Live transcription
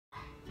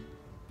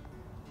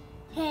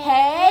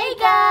Hey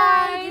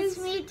guys! It's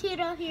me,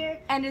 Tito, here.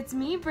 And it's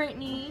me,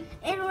 Brittany.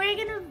 And we're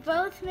gonna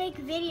both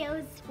make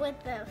videos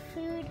with the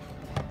food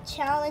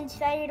challenge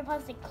that you're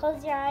supposed to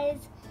close your eyes.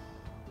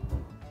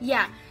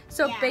 Yeah,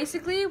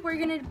 basically we're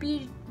gonna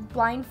be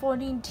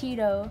blindfolding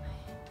Tito,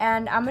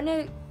 and I'm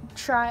gonna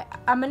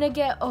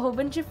get a whole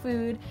bunch of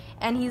food,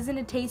 and he's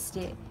gonna taste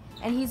it,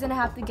 and he's gonna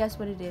have to guess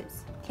what it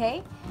is.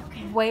 Okay?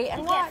 Wait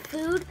and watch.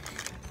 Food.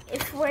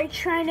 If we're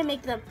trying to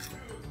make the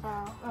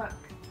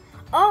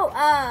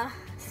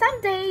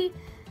someday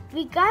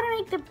we gotta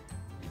make the.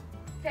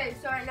 Okay,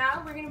 so right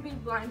now we're gonna be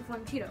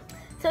blindfolding Tito.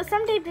 So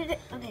someday,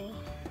 okay.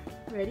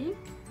 Ready?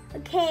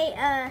 Okay.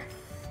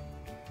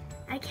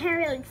 I can't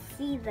really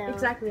see though.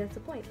 Exactly, that's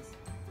the point.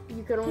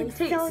 You could only taste.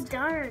 It's so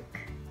dark.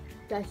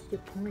 That's the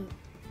point.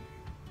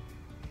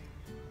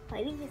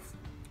 Why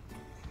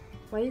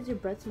does your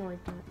breath smell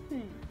like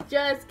that?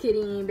 Just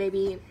kidding,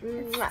 baby.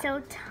 It's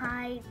so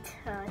tight.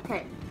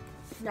 Okay,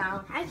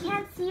 now. I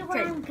can't see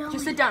where I'm going.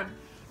 Just sit down.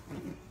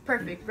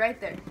 Perfect, right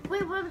there.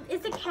 Wait, what, is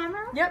the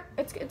camera? Yep,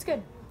 it's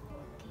good.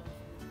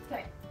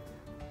 Okay,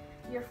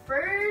 your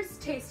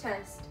first taste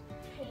test.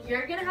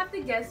 You're gonna have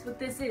to guess what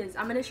this is.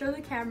 I'm gonna show the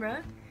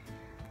camera,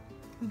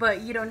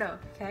 but you don't know,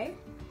 okay?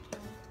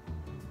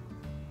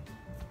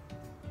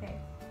 Okay.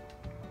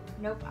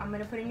 Nope, I'm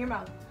gonna put it in your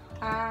mouth.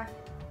 Now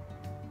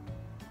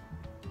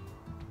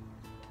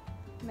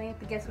you have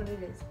to guess what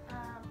it is.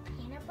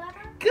 Peanut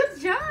butter? Good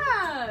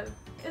job!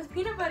 It's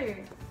peanut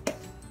butter.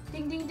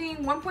 Ding, ding,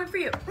 ding. 1 point for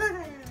you.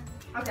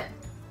 Okay.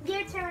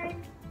 Your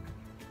turn.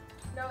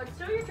 No, it's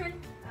still your turn.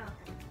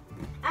 Okay.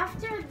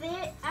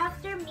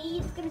 After me,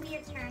 it's gonna be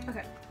your turn.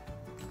 Okay.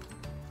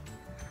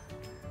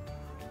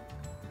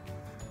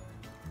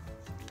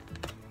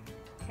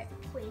 Okay.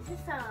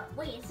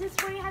 Wait, is this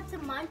where you have to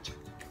munch?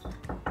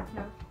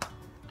 No.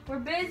 We're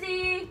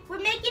busy. We're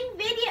making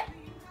video. Do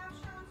you have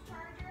Sean's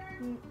charger?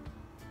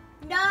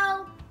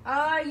 No.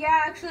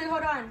 Yeah, actually,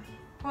 hold on.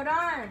 Hold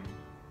on.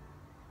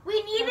 We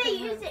need to Okay,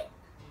 use it.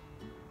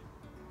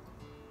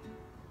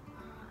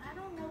 I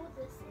don't know what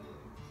this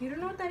is. You don't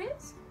know what that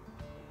is?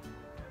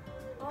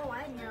 Oh,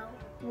 I know.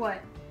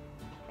 What?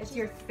 It's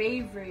your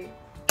favorite.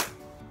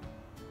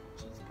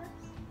 Cheese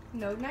puffs?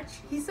 No, not.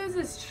 He says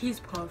it's cheese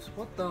puffs.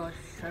 What the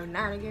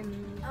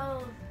shenanigans?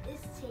 Oh,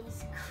 this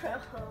tastes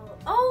gross.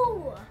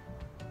 Oh!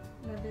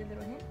 Another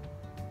little hint.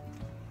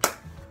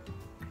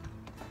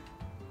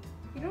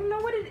 You don't know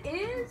what it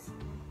is?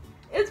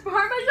 It's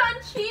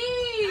Parmesan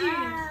cheese!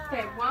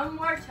 Okay, one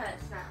more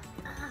test now.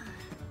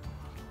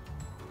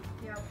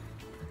 Yep.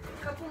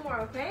 A couple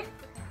more, okay?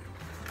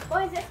 Oh,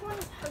 is this one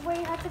where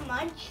you have to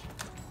munch?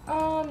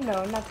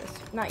 No, not this.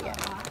 Not yet.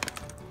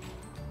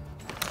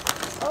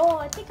 Oh,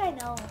 I think I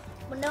know.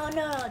 Well, no. You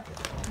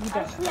don't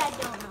Actually, know. I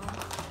don't know.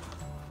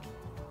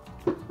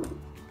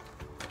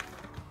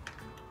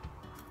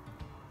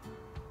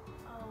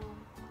 Oh,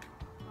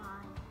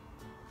 my.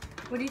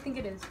 What do you think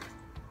it is?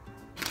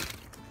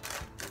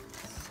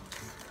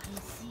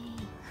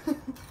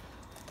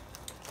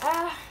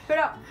 Spit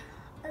out.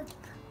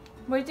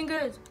 What do you think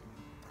it is?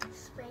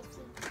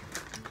 Spicy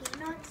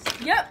peanuts.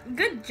 Yep,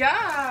 good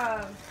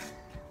job.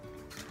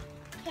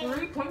 Okay.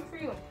 3 points for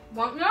you.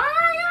 One. No,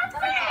 you're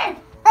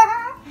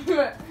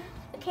free.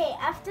 Okay,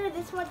 after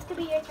this one's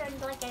gonna be your turn,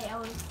 like I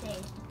always say.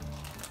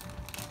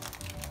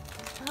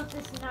 I hope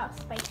this is not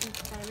spicy,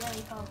 because I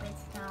really hope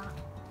it's not.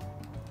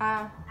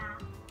 I'm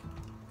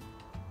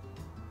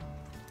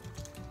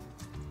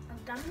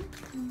done.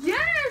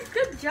 Yes,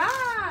 good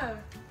job.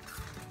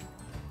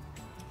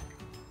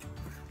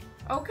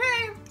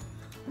 Okay.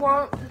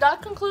 Well,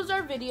 that concludes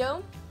our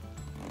video.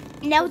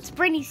 Now it's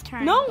Brittany's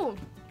turn. No,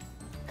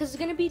 because it's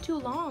gonna be too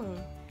long,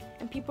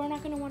 and people are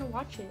not gonna want to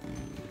watch it.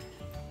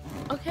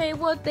 Okay.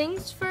 Well,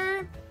 thanks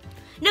for.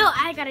 No,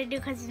 I gotta do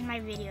because it's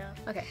my video.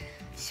 Okay.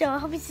 So I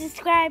hope you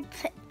subscribe,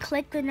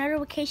 click the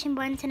notification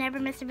button to never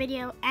miss a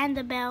video, and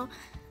the bell.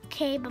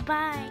 Okay,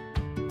 bye-bye.